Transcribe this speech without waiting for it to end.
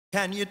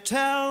Can you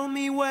tell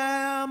me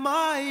where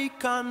my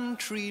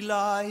country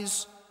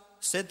lies?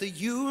 Said the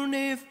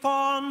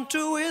unicorn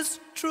to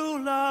his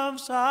true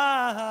love's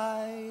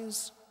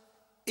eyes.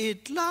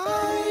 It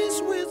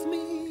lies with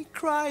me,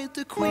 cried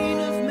the Queen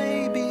of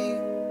Maybe.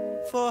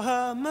 For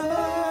her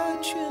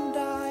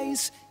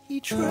merchandise he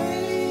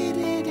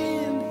traded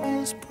in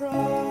his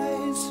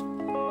prize.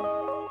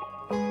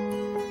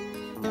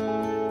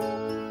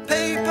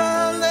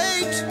 Paper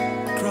late,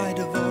 cried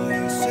a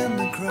voice in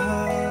the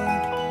crowd.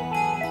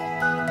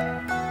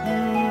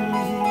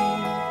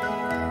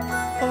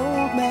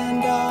 Old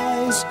man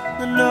dies,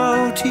 the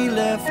note he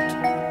left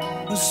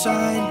was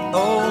signed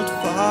Old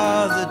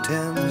Father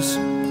Thames.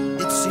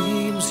 It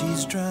seems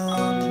he's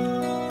drowned,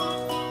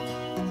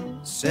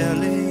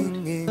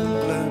 selling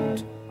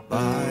England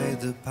by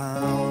the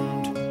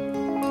pound.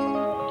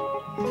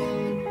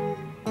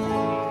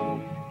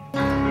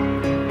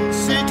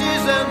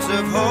 Citizens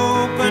of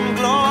hope and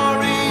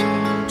glory,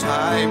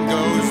 time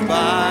goes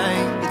by.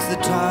 It's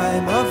the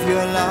time of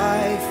your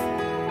life.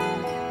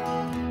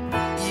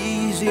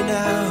 Easy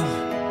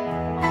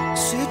now,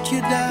 sit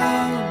you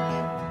down,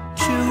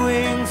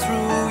 chewing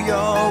through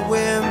your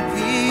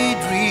wimpy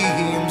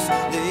dreams.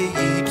 They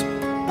eat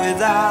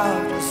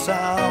without a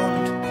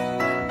sound,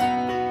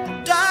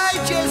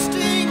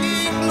 digesting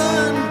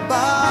England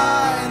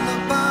by the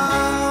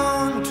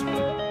pound.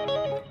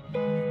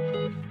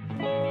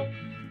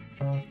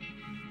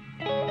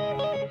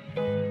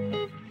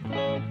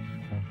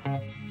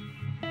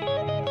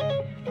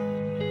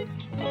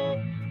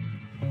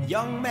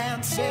 Young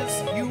man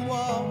says you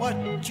are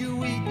what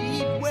you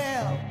eat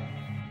well.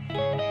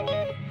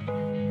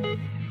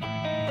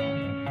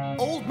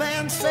 Old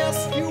man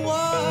says you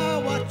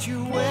are what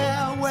you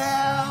wear,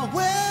 well,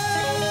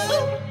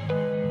 well.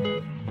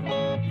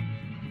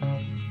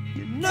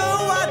 You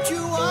know what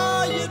you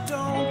are, you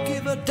don't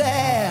give a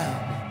damn.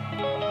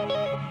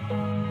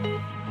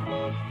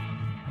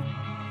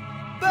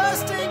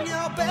 Bursting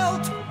your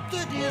belt,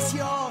 that is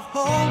your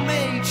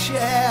homemade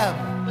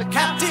sham. The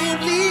captain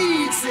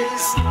leads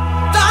his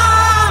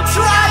down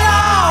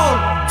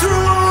trial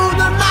through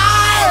the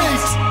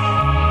night.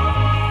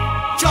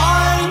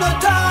 Join the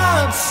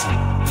dance,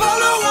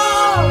 follow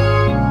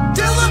on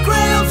till the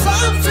grey of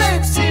sun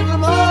takes even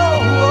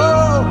more.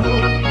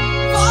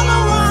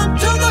 Follow on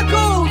till the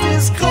gold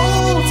is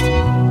cold,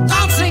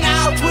 dancing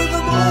out with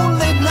the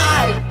moonlit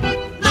night.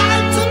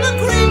 Knights in the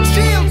green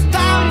shields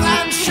dance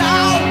and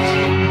shout.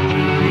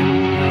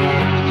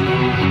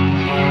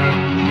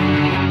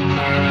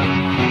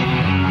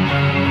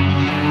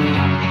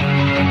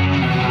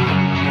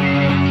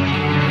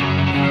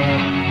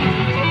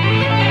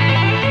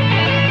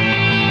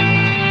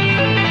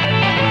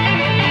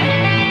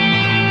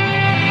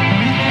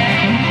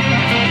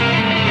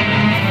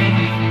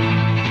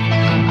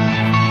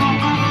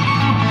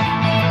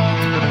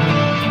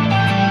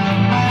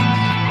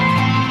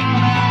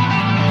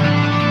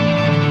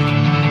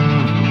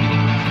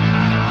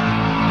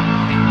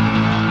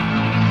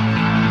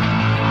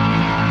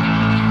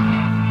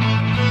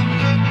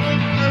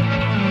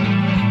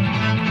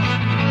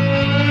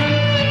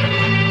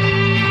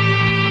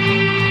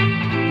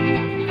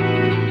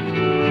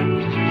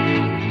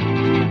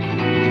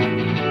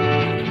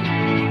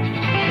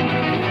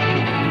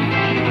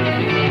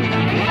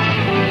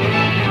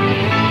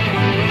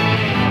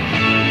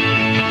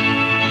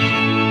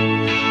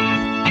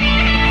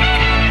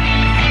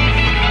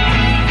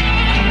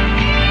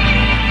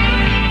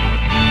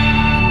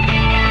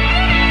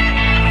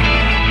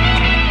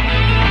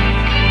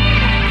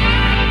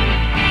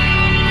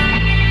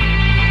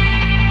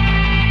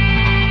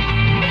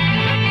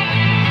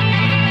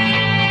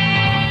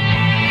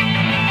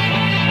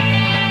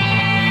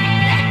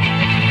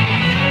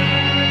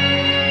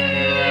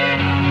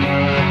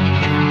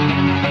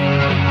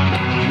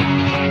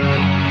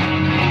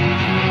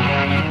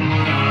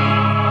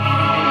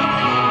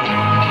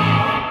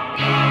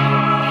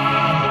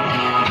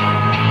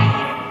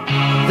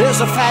 There's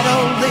a fat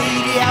old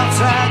lady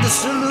outside the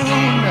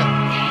saloon,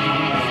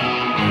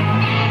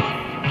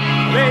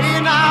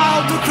 laying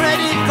out the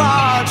credit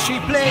card, she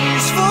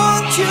plays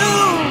for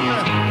tune.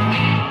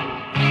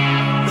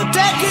 The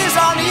deck is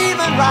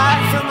uneven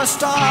right from the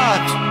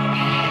start,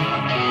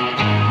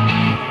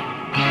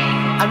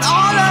 and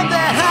all of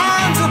their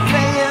hands are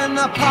playing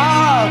a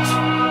part.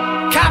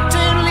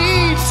 Captain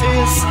leads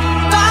his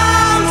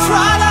dance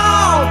right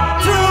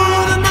out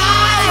through the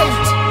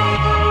night.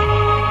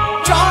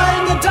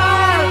 Join the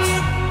dance,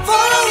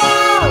 follow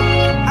on,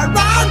 a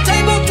round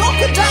table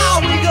talking, down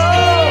we go.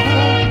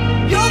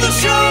 You're the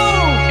show,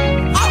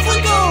 off we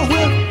go.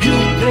 You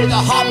play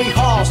the hobby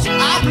horse,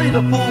 I play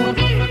the fool.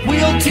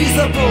 We'll tease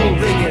the bull,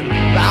 ringing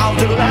round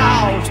and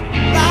round,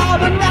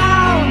 round and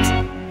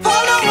round.